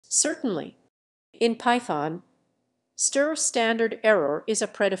Certainly. In Python, sys.stderr is a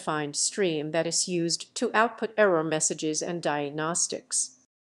predefined stream that is used to output error messages and diagnostics.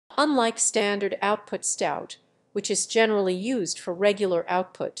 Unlike standard output stout, which is generally used for regular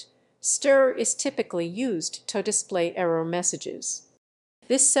output, str is typically used to display error messages.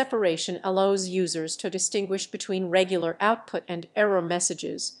 This separation allows users to distinguish between regular output and error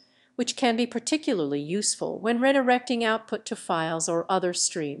messages, which can be particularly useful when redirecting output to files or other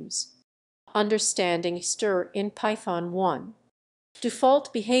streams. Understanding str in Python 1.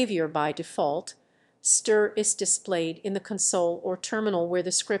 Default behavior. By default, str is displayed in the console or terminal where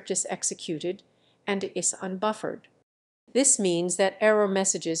the script is executed and is unbuffered. This means that error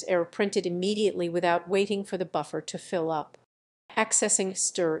messages are printed immediately without waiting for the buffer to fill up. Accessing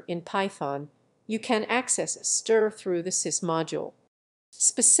str in Python, you can access str through the sys module.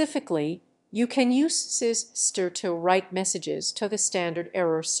 Specifically, you can use sys.stderr to write messages to the standard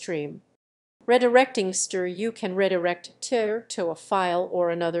error stream. Redirecting str, you can redirect tr to a file or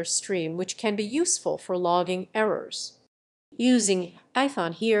another stream, which can be useful for logging errors. Using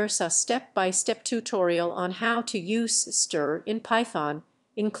Python. Here's a step-by-step tutorial on how to use str in Python,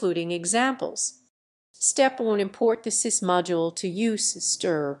 including examples. Step 1. Import the sys module. To use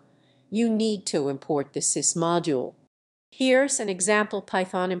str, you need to import the sys module. Here's an example.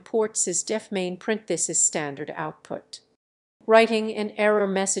 Python import sysdef main print. This is standard output. Writing an error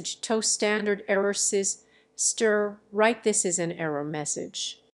message to standard error sys.stderr. Write this is an error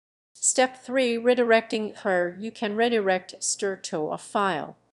message. Step 3. Redirecting her. You can redirect str to a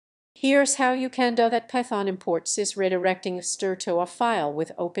file. Here's how you can do that. Python imports is redirecting str to a file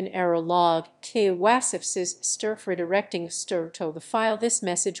with open error log to wasif sys.stderr redirecting str to the file. This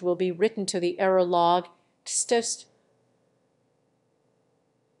message will be written to the error log tst.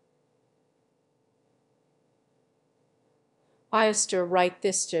 Str write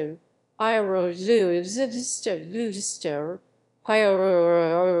this to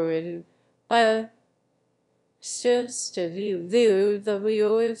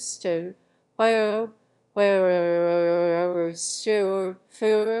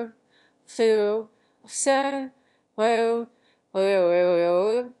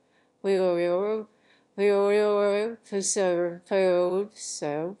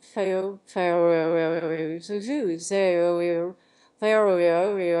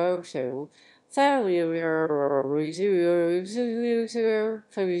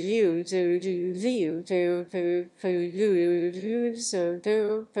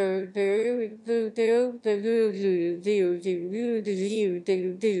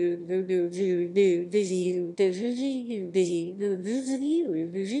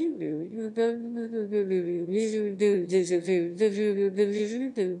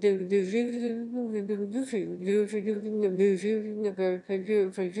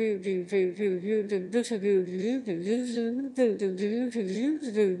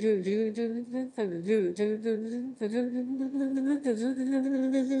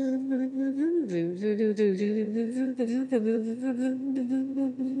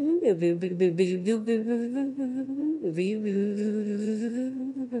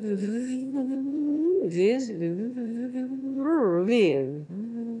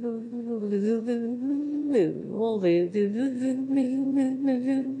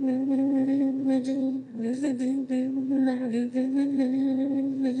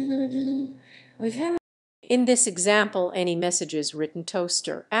In this example, any messages written to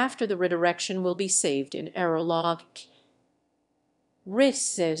str after the redirection will be saved in error log.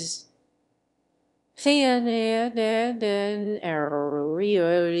 Risses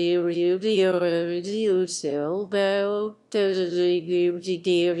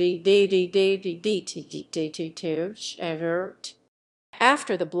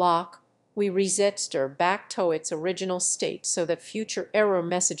After the block, we reset str back to its original state so that future error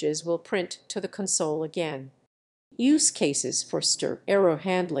messages will print to the console again. Use cases for str error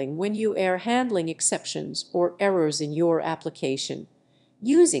handling. When you are handling exceptions or errors in your application,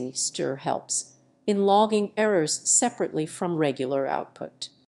 using str helps in logging errors separately from regular output.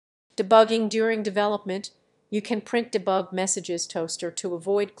 Debugging. During development, you can print debug messages to str to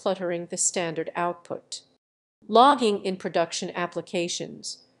avoid cluttering the standard output. Logging in production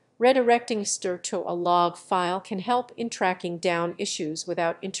applications. Redirecting str to a log file can help in tracking down issues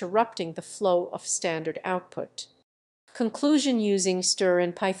without interrupting the flow of standard output. Conclusion. Using str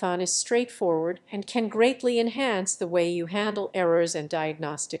in Python is straightforward and can greatly enhance the way you handle errors and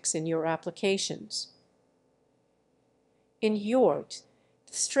diagnostics in your applications. In your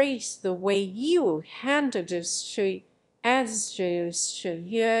stress the way you handle this as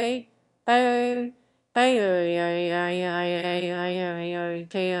By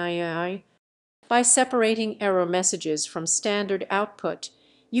separating error messages from standard output,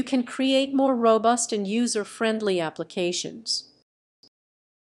 you can create more robust and user-friendly applications.